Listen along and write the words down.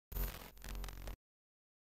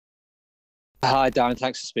Hi, Darren.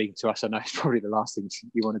 Thanks for speaking to us. I know it's probably the last thing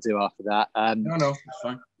you want to do after that. No, it's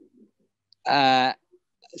fine. Uh,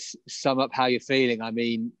 Sum up how you're feeling. I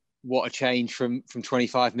mean, what a change from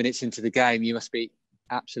 25 minutes into the game. You must be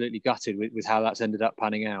absolutely gutted with how that's ended up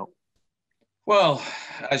panning out. Well,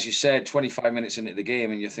 as you said, 25 minutes into the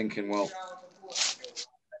game, and you're thinking, well, if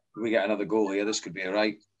we get another goal here, this could be a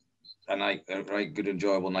right good,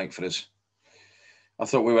 enjoyable night for us. I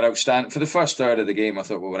thought we were outstanding. For the first third of the game, I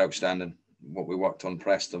thought we were outstanding. What we worked on,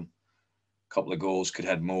 pressed them. A couple of goals, could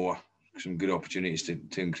have more. Some good opportunities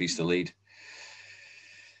to increase the lead.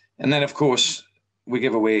 And then, of course, we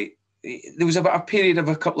give away. There was about a period of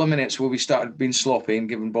a couple of minutes where we started being sloppy and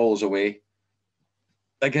giving balls away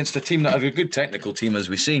against a team that have a good technical team, as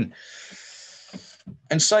we've seen.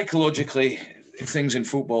 And psychologically, things in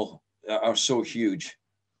football are so huge.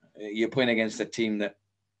 You're playing against a team that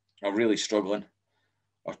are really struggling,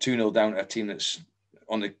 or 2-0 down to a team that's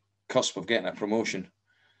on the cusp of getting a promotion.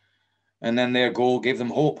 And then their goal gave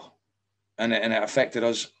them hope. And it affected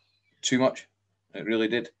us too much. It really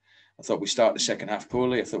did. I thought we started the second half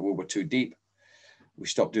poorly. I thought we were too deep. We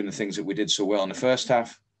stopped doing the things that we did so well in the first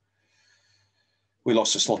half. We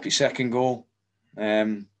lost a sloppy second goal.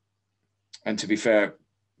 And to be fair,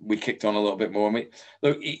 we kicked on a little bit more.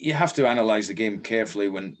 Look, you have to analyse the game carefully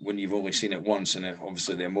when you've only seen it once, and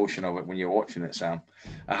obviously the emotion of it when you're watching it, Sam.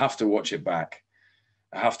 I have to watch it back.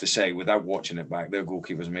 I have to say, without watching it back, their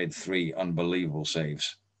goalkeepers made 3 unbelievable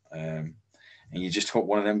saves. And you just hope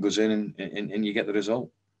one of them goes in and you get the result.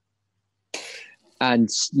 And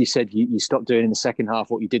you said you stopped doing in the second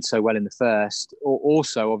half what you did so well in the first.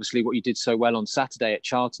 Also, obviously, what you did so well on Saturday at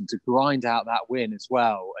Charlton to grind out that win as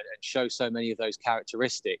well and show so many of those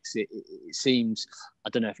characteristics. It seems, I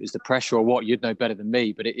don't know if it was the pressure or what, you'd know better than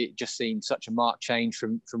me, but it just seemed such a marked change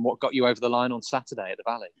from what got you over the line on Saturday at the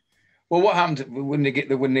Valley. Well, what happened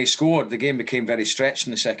when they scored? The game became very stretched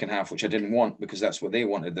in the second half, which I didn't want because that's what they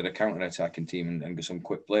wanted. They're a counter-attacking team and some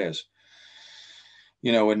quick players.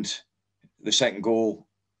 And the second goal,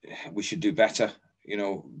 we should do better.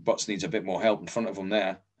 Butts needs a bit more help in front of him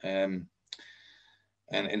there. And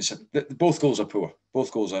both goals are poor.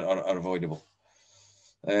 Both goals are avoidable.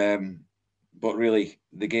 But really,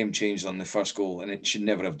 the game changed on the first goal, and it should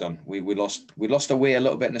never have done. We lost away a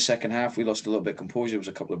little bit in the second half. We lost a little bit of composure. There was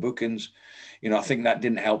a couple of bookings. I think that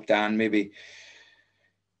didn't help Dan. Maybe,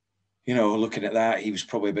 looking at that, he was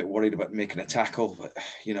probably a bit worried about making a tackle. But,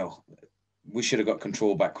 we should have got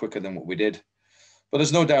control back quicker than what we did. But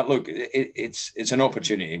there's no doubt, look, it's an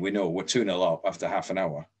opportunity. We know we're 2-0 up after half an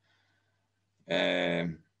hour.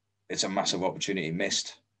 It's a massive opportunity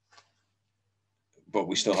missed. But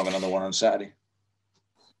we still have another one on Saturday.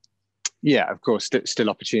 Yeah, of course, still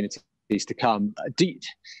opportunities to come. Do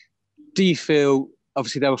you feel,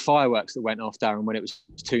 obviously there were fireworks that went off, Darren, when it was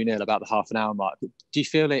 2-0 about the half an hour mark. Do you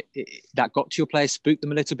feel that got to your players, spooked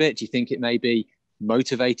them a little bit? Do you think it maybe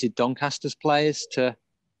motivated Doncaster's players to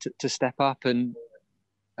step up and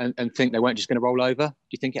think they weren't just going to roll over?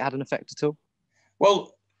 Do you think it had an effect at all?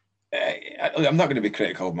 Well, I'm not going to be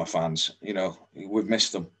critical of my fans. We've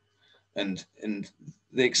missed them. And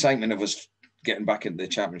the excitement of us getting back into the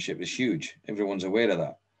championship is huge. Everyone's aware of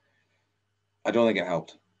that. I don't think it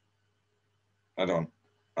helped. I don't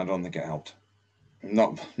think it helped. I'm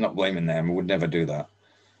not blaming them. We would never do that.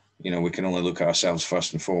 We can only look at ourselves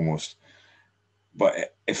first and foremost.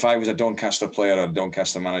 But if I was a Doncaster player or a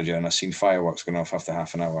Doncaster manager and I seen fireworks going off after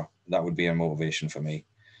half an hour, that would be a motivation for me.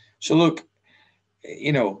 So look,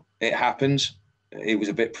 it happens. It was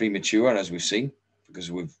a bit premature, as we've seen,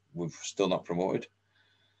 because we've still not promoted.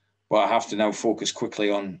 But I have to now focus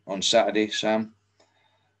quickly on Saturday, Sam.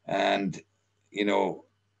 And,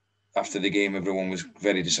 after the game, everyone was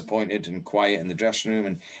very disappointed and quiet in the dressing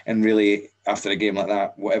room. And really, after a game like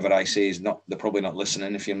that, whatever I say they're probably not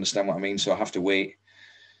listening, if you understand what I mean. So I have to wait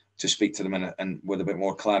to speak to them and with a bit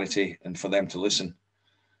more clarity and for them to listen.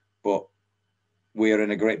 But we are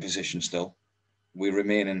in a great position still. We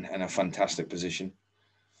remain in a fantastic position.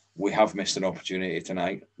 We have missed an opportunity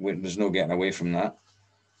tonight. There's no getting away from that.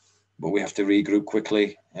 But we have to regroup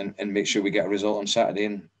quickly and make sure we get a result on Saturday,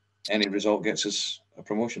 and any result gets us a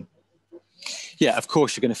promotion. Yeah, of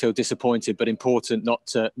course you're going to feel disappointed, but important not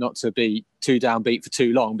to be too downbeat for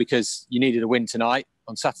too long, because you needed a win tonight.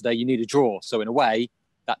 On Saturday, you need a draw. So in a way,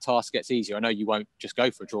 that task gets easier. I know you won't just go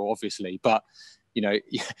for a draw, obviously, but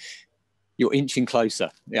you're inching closer.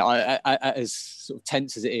 As sort of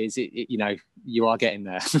tense as it is, you are getting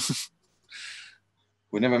there.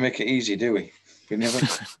 We never make it easy, do we? We never.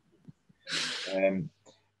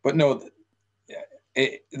 But no,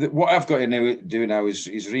 what I've got to do now is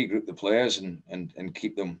regroup the players and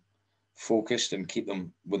keep them focused and keep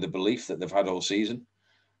them with the belief that they've had all season.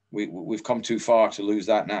 We've come too far to lose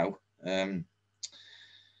that now.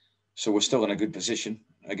 So we're still in a good position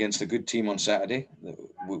against a good team on Saturday.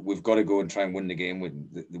 We've got to go and try and win the game.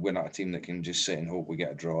 We're not a team that can just sit and hope we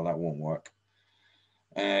get a draw. That won't work.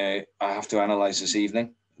 I have to analyse this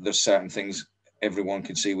evening. There's certain things everyone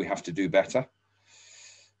can see we have to do better.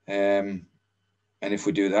 And if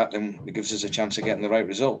we do that, then it gives us a chance of getting the right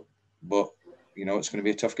result. But, you know, it's going to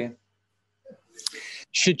be a tough game.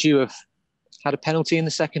 Should you have had a penalty in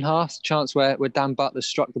the second half? Chance where Dan Butler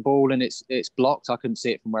struck the ball and it's blocked. I couldn't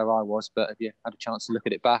see it from where I was, but have you had a chance to look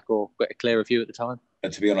at it back or get a clearer view at the time?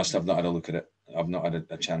 To be honest, I've not had a look at it. I've not had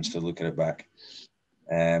a chance to look at it back.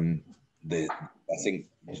 I think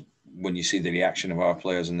when you see the reaction of our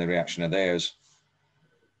players and the reaction of theirs,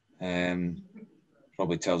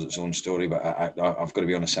 probably tells its own story. But I've got to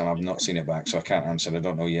be honest, Sam, I've not seen it back, so I can't answer. I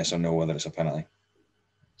don't know yes or no whether it's a penalty.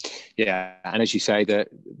 Yeah, and as you say, the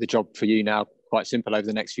job for you now, quite simple over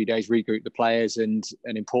the next few days, regroup the players and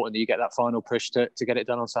important that you get that final push to get it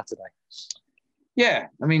done on Saturday. Yeah,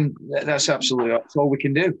 I mean, that's all we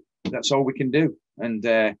can do. That's all we can do. And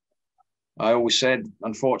I always said,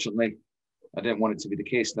 unfortunately, I didn't want it to be the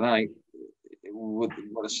case tonight. With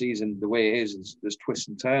the season, the way it is, there's twists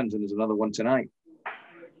and turns, and there's another one tonight,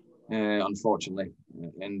 unfortunately.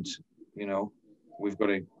 And, you know, we've got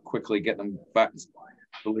to quickly get them back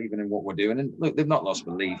believing in what we're doing. And look, they've not lost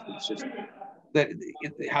belief. It's just that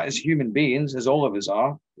as human beings, as all of us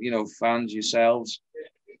are, you know, fans, yourselves,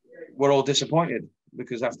 we're all disappointed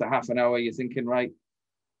because after half an hour, you're thinking, right,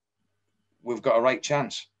 we've got a right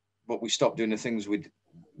chance, but we stopped doing the things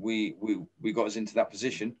we got us into that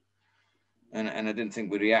position. And I didn't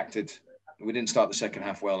think we reacted. We didn't start the second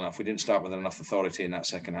half well enough. We didn't start with enough authority in that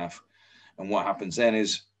second half. And what happens then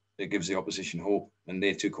is it gives the opposition hope, and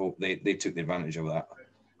they took hope. They took the advantage of that.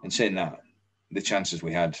 And saying that, the chances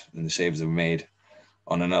we had and the saves that we made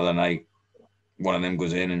on another night, one of them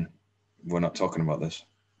goes in, and we're not talking about this.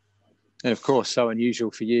 And of course, so unusual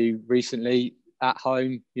for you recently at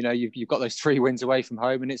home. You know, you've got those 3 wins away from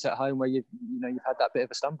home, and it's at home where you've had that bit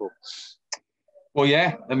of a stumble. Well,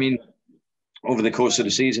 yeah, I mean, over the course of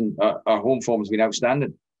the season, our home form has been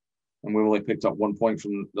outstanding, and we've only picked up 1 point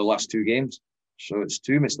from the last 2 games. So it's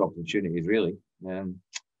 2 missed opportunities, really.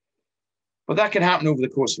 But that can happen over the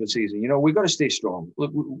course of the season. You know, we've got to stay strong.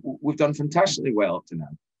 Look, we've done fantastically well up to now.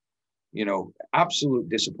 You know, absolute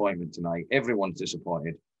disappointment tonight. Everyone's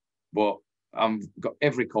disappointed. But I've got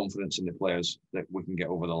every confidence in the players that we can get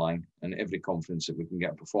over the line, and every confidence that we can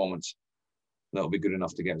get a performance that'll be good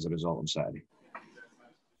enough to get us a result on Saturday.